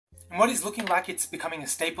And what is looking like it's becoming a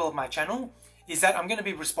staple of my channel is that I'm going to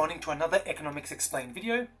be responding to another Economics Explained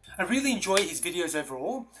video. I really enjoy his videos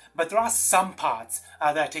overall, but there are some parts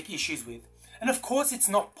that I take issues with. And of course it's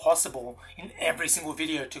not possible in every single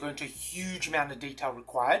video to go into a huge amount of detail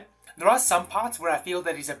required. There are some parts where I feel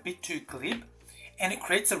that he's a bit too glib, and it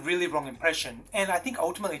creates a really wrong impression, and I think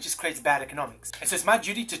ultimately it just creates bad economics. And so it's my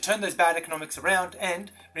duty to turn those bad economics around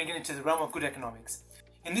and bring it into the realm of good economics.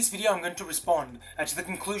 In this video I'm going to respond to the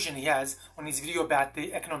conclusion he has on his video about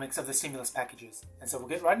the economics of the stimulus packages. And so we'll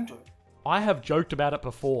get right into it. I have joked about it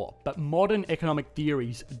before, but modern economic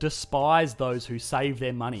theories despise those who save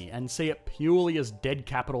their money and see it purely as dead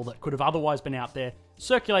capital that could have otherwise been out there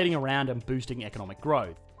circulating around and boosting economic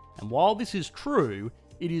growth. And while this is true,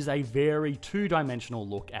 it is a very two-dimensional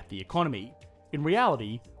look at the economy. In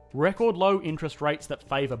reality, record low interest rates that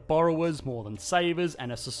favour borrowers more than savers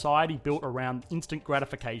and a society built around instant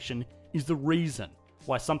gratification is the reason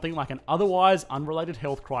why something like an otherwise unrelated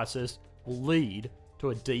health crisis will lead to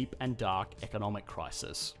a deep and dark economic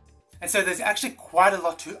crisis. And so there's actually quite a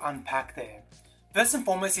lot to unpack there. First and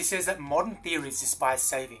foremost, he says that modern theories despise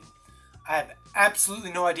saving. I have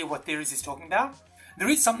absolutely no idea what theories he's talking about. There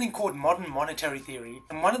is something called modern monetary theory,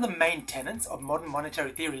 and one of the main tenets of modern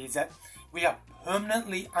monetary theory is that we are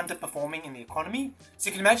permanently underperforming in the economy. So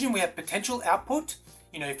you can imagine we have potential output,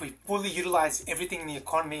 if we fully utilize everything in the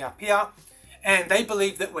economy up here, and they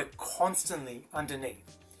believe that we're constantly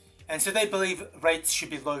underneath. And so they believe rates should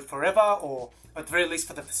be low forever, or at the very least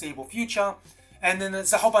for the foreseeable future, and then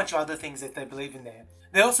there's a whole bunch of other things that they believe in there.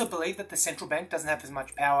 They also believe that the central bank doesn't have as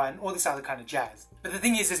much power and all this other kind of jazz. But the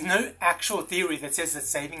thing is, there's no actual theory that says that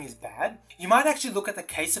saving is bad. You might actually look at the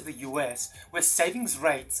case of the US, where savings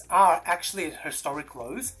rates are actually at historic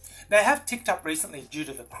lows. They have ticked up recently due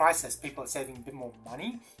to the crisis. People are saving a bit more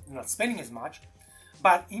money, they're not spending as much.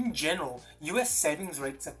 But in general, US savings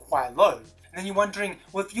rates are quite low. And then you're wondering,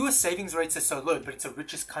 well, if US savings rates are so low, but it's the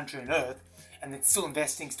richest country on earth, and it's still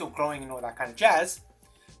investing, still growing and all that kind of jazz,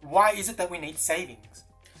 why is it that we need savings?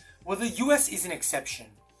 Well, the US is an exception.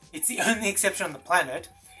 It's the only exception on the planet,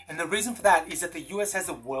 and the reason for that is that the US has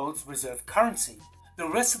the world's reserve currency. The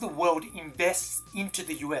rest of the world invests into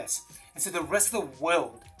the US, and so the rest of the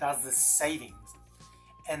world does the savings.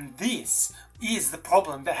 And this is the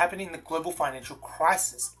problem that happened in the global financial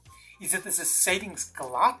crisis, is that there's a savings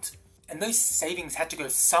glut, and those savings had to go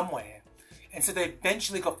somewhere, and so they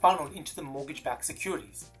eventually got funneled into the mortgage-backed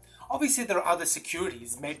securities. Obviously there are other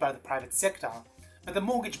securities made by the private sector, but the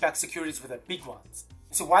mortgage-backed securities were the big ones.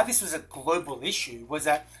 So why this was a global issue was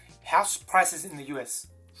that house prices in the US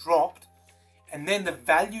dropped, and then the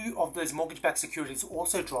value of those mortgage-backed securities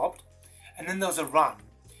also dropped, and then there was a run.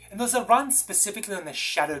 And there was a run specifically on the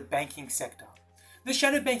shadow banking sector. The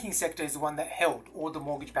shadow banking sector is the one that held all the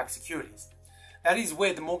mortgage-backed securities. That is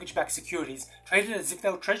where the mortgage-backed securities traded as if they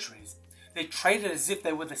were treasuries. They traded as if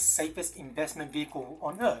they were the safest investment vehicle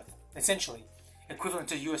on earth, essentially, equivalent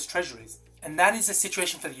to US treasuries. And that is the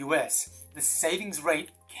situation for the US. The savings rate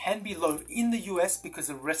can be low in the US because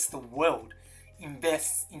the rest of the world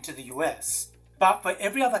invests into the US. But for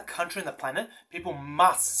every other country on the planet, people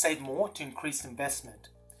must save more to increase investment.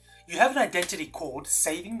 You have an identity called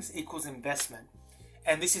savings equals investment.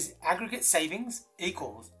 And this is aggregate savings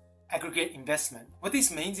equals aggregate investment. What this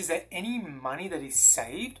means is that any money that is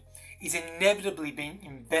saved is inevitably being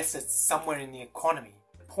invested somewhere in the economy.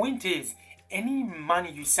 The point is, any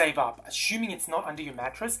money you save up, assuming it's not under your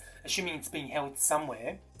mattress, assuming it's being held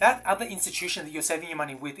somewhere, that other institution that you're saving your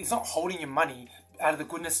money with is not holding your money out of the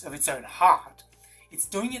goodness of its own heart. It's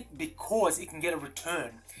doing it because it can get a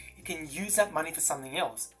return. It can use that money for something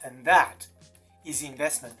else, and that is the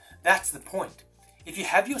investment. That's the point. If you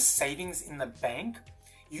have your savings in the bank,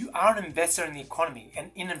 you are an investor in the economy,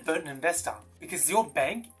 an inadvertent investor, because your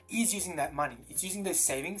bank is using that money. It's using those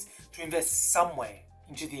savings to invest somewhere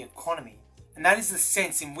into the economy. And that is the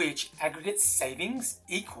sense in which aggregate savings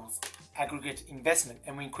equals aggregate investment.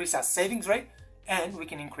 And we increase our savings rate and we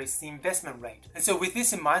can increase the investment rate. And so with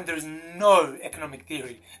this in mind, there is no economic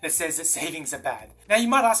theory that says that savings are bad. Now you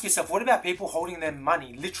might ask yourself, what about people holding their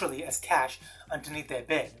money literally as cash underneath their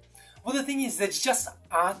bed? Well, the thing is, there just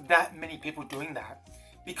aren't that many people doing that.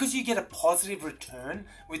 Because you get a positive return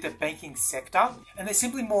with the banking sector, and there's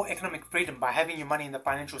simply more economic freedom by having your money in the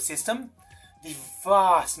financial system, the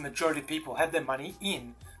vast majority of people have their money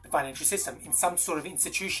in the financial system, in some sort of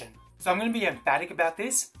institution. So I'm going to be emphatic about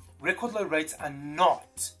this. Record low rates are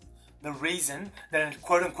not the reason that a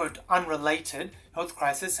quote-unquote unrelated health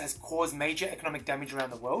crisis has caused major economic damage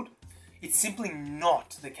around the world. It's simply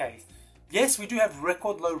not the case. Yes, we do have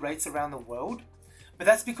record low rates around the world, but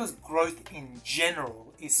that's because growth in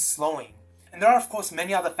general is slowing. And there are of course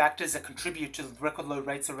many other factors that contribute to record low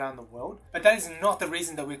rates around the world, but that is not the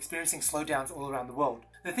reason that we're experiencing slowdowns all around the world.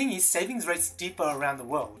 The thing is, savings rates differ around the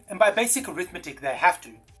world, and by basic arithmetic they have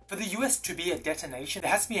to. For the US to be a debtor nation,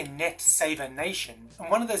 there has to be a net saver nation, and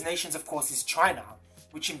one of those nations of course is China,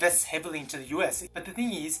 which invests heavily into the US. But the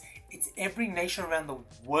thing is, it's every nation around the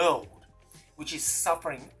world which is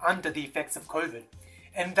suffering under the effects of COVID.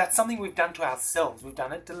 And that's something we've done to ourselves. We've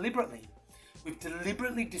done it deliberately. We've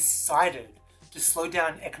deliberately decided to slow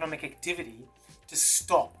down economic activity to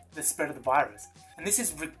stop the spread of the virus. And this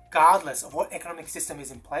is regardless of what economic system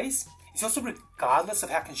is in place. It's also regardless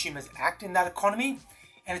of how consumers act in that economy.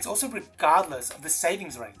 And it's also regardless of the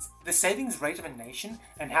savings rates. The savings rate of a nation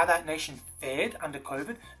and how that nation fared under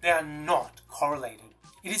COVID, they are not correlated.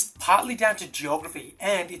 It is partly down to geography,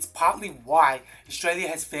 and it's partly why Australia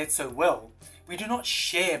has fared so well. We do not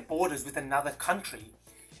share borders with another country,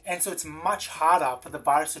 and so it's much harder for the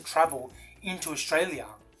virus to travel into Australia,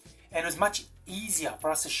 and it was much easier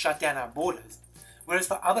for us to shut down our borders. Whereas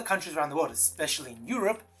for other countries around the world, especially in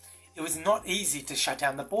Europe, it was not easy to shut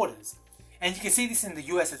down the borders. And you can see this in the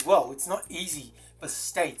US as well. It's not easy for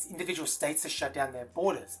states, individual states, to shut down their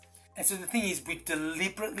borders. And so the thing is, we've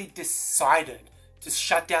deliberately decided to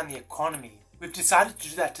shut down the economy. We've decided to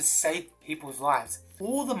do that to save people's lives.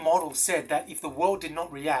 All the models said that if the world did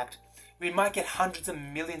not react, we might get hundreds of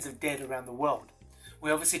millions of dead around the world.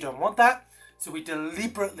 We obviously don't want that, so we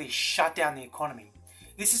deliberately shut down the economy.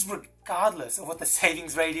 This is regardless of what the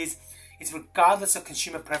savings rate is. It's regardless of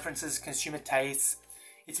consumer preferences, consumer tastes.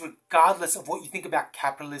 It's regardless of what you think about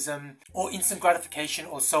capitalism or instant gratification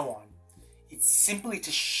or so on. It's simply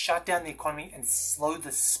to shut down the economy and slow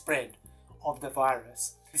the spread of the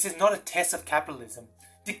virus. This is not a test of capitalism.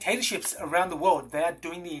 Dictatorships around the world, they are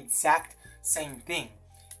doing the exact same thing.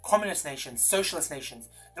 Communist nations, socialist nations,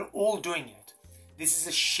 they're all doing it. This is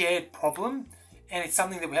a shared problem, and it's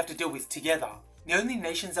something that we have to deal with together. The only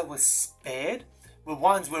nations that were spared were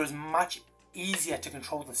ones where it was much easier to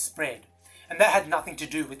control the spread, and that had nothing to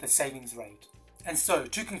do with the savings rate. And so,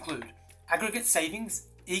 to conclude, aggregate savings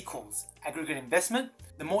equals aggregate investment.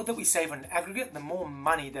 The more that we save on aggregate, the more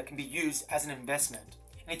money that can be used as an investment.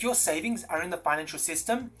 And if your savings are in the financial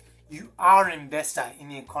system, you are an investor in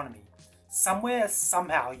the economy. Somewhere,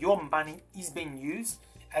 somehow, your money is being used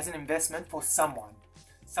as an investment for someone.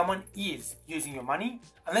 Someone is using your money,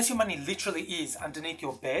 unless your money literally is underneath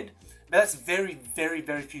your bed, but that's very, very,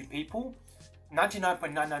 very few people.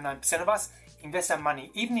 99.999% of us invest our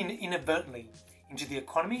money, even inadvertently, into the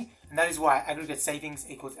economy, and that is why aggregate savings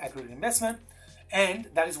equals aggregate investment, and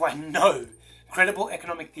that is why no credible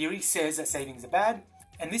economic theory says that savings are bad.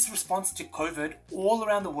 And this response to COVID all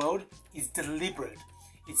around the world is deliberate.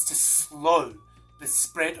 It's to slow the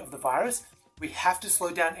spread of the virus. We have to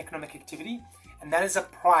slow down economic activity, and that is a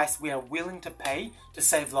price we are willing to pay to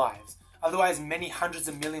save lives. Otherwise, many hundreds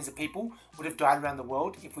of millions of people would have died around the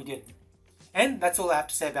world if we didn't. And that's all I have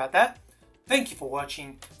to say about that. Thank you for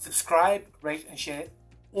watching. Subscribe, rate and share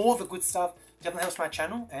all the good stuff. Definitely helps my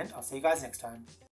channel, and I'll see you guys next time.